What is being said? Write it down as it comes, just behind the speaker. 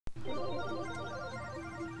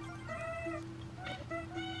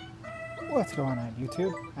What's going on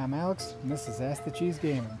YouTube? I'm Alex and this is Askthecheese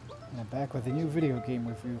Gaming, and I'm back with a new video game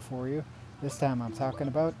review for you. This time I'm talking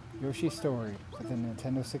about Yoshi's Story for the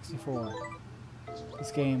Nintendo 64.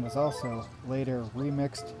 This game was also later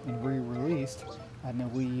remixed and re-released on the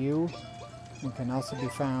Wii U and can also be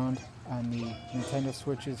found on the Nintendo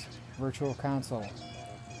Switch's Virtual Console.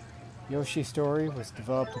 Yoshi's Story was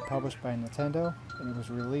developed and published by Nintendo, and it was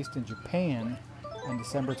released in Japan on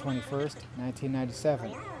December 21st,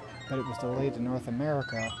 1997, but it was delayed in North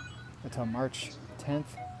America until March 10th,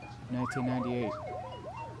 1998.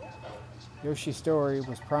 Yoshi's Story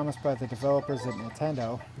was promised by the developers at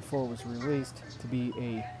Nintendo before it was released to be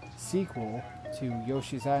a sequel to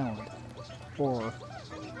Yoshi's Island, or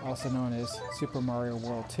also known as Super Mario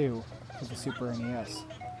World 2 for the Super NES.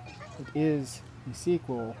 It is the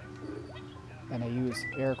sequel, and I use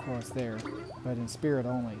air quotes there, but in spirit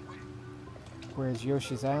only. Whereas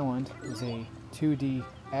Yoshi's Island is a 2D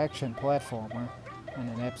action platformer, and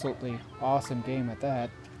an absolutely awesome game at that,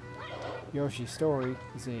 Yoshi's Story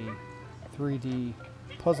is a 3D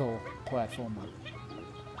puzzle platformer.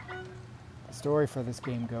 The story for this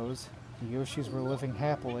game goes, the Yoshis were living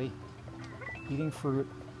happily, eating fruit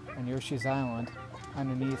on Yoshi's Island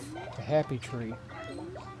underneath the Happy Tree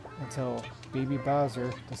until Baby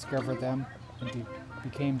Bowser discovered them and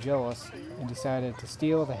became jealous and decided to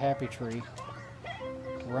steal the Happy Tree,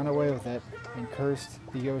 run away with it, and cursed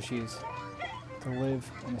the Yoshis to live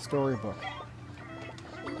in a storybook.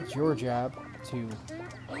 It's your job to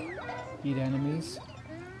eat enemies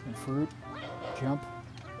and fruit, jump,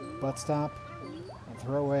 butt stomp, and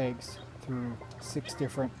throw eggs through 6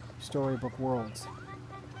 different storybook worlds.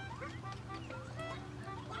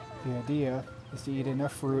 The idea is to eat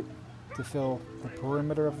enough fruit to fill the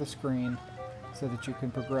perimeter of the screen so that you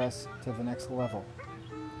can progress to the next level.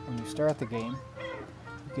 When you start the game,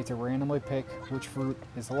 you get to randomly pick which fruit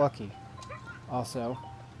is lucky. Also,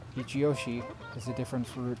 each Yoshi has a different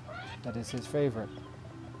fruit that is his favorite.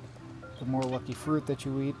 The more lucky fruit that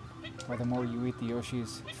you eat, or the more you eat the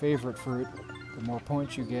Yoshi's favorite fruit, the more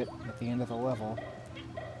points you get at the end of the level,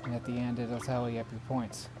 and at the end it'll tally up your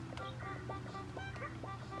points.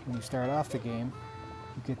 When you start off the game,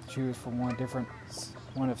 you get to choose from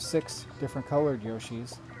one of 6 different colored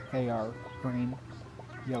Yoshis. They are green,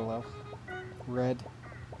 yellow, red,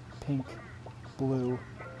 pink, blue,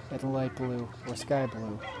 and light blue or sky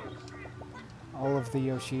blue. All of the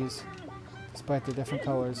Yoshis, despite the different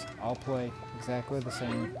colors, all play exactly the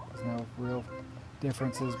same. There's no real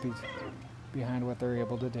differences behind what they're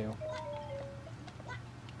able to do.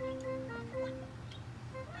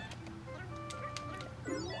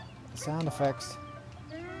 The sound effects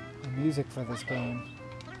and music for this game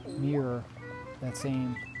mirror that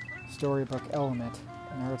same storybook element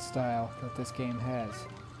and art style that this game has.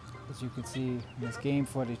 As you can see in this game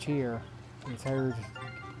footage here, the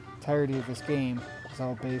entirety of this game is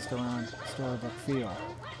all based around storybook feel.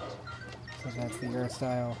 So that's the art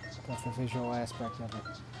style, that's the visual aspect of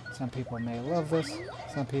it. Some people may love this,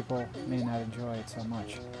 some people may not enjoy it so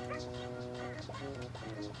much.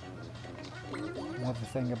 Another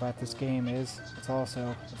thing about this game is it's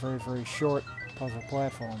also a very, very short puzzle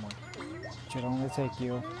platformer. It should only take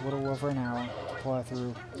you a little over an hour to plow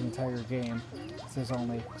through the entire game. There's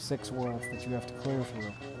only 6 worlds that you have to clear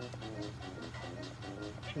through.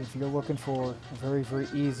 If you're looking for a very, very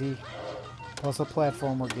easy puzzle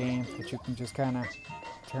platformer game that you can just kind of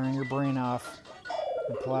turn your brain off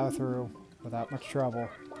and plow through without much trouble,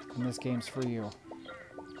 then this game's for you.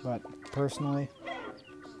 But personally,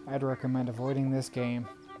 I'd recommend avoiding this game,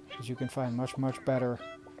 as you can find much, much better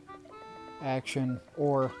action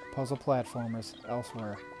or puzzle platformers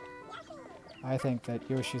elsewhere. I think that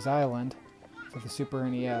Yoshi's Island for the Super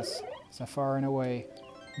NES is a far and away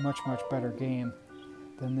much, much better game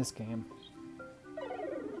than this game.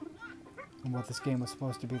 And what this game was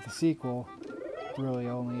supposed to be the sequel, really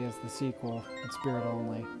only is the sequel in spirit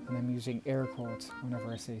only, and I'm using air quotes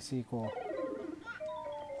whenever I say sequel.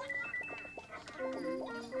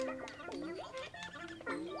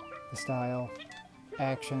 The style,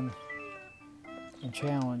 action, and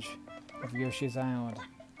challenge of Yoshi's Island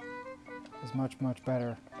is much, much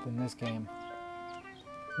better than this game.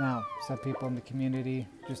 Now, some people in the community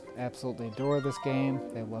just absolutely adore this game.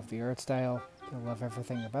 They love the art style, they love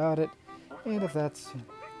everything about it, and if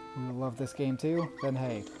you love this game too, then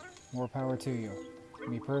hey, more power to you.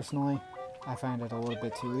 Me personally, I find it a little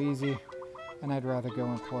bit too easy, and I'd rather go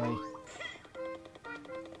and play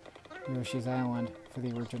Yoshi's Island for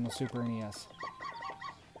the original Super NES.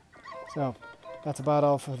 So, that's about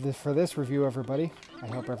all for this review, everybody. I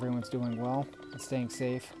hope everyone's doing well and staying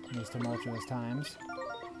safe in these tumultuous times.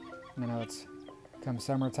 I know it's come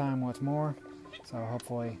summertime once more, so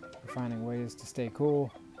hopefully we're finding ways to stay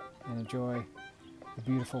cool and enjoy the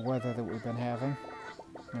beautiful weather that we've been having.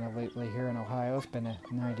 Lately here in Ohio it's been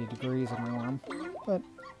 90 degrees and warm, but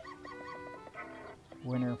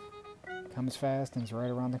winter comes fast and is right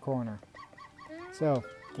around the corner. So,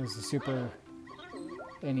 if there's a Super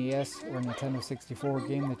NES or Nintendo 64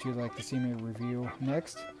 game that you'd like to see me review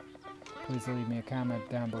next, please leave me a comment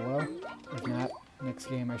down below. If not, next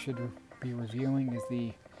game I should be reviewing is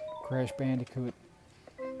the Crash Bandicoot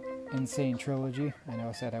Insane Trilogy. I know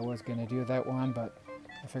I said I was going to do that one, but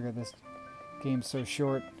I figured this game's so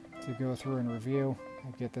short to go through and review,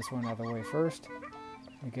 I'd get this one out of the way first.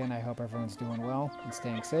 Again, I hope everyone's doing well and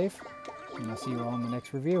staying safe, and I'll see you all in the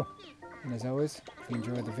next review. And as always, if you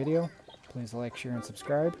enjoyed the video, please like, share, and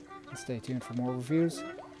subscribe, and stay tuned for more reviews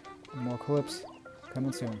and more clips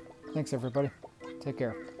coming soon. Thanks everybody. Take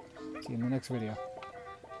care. See you in the next video.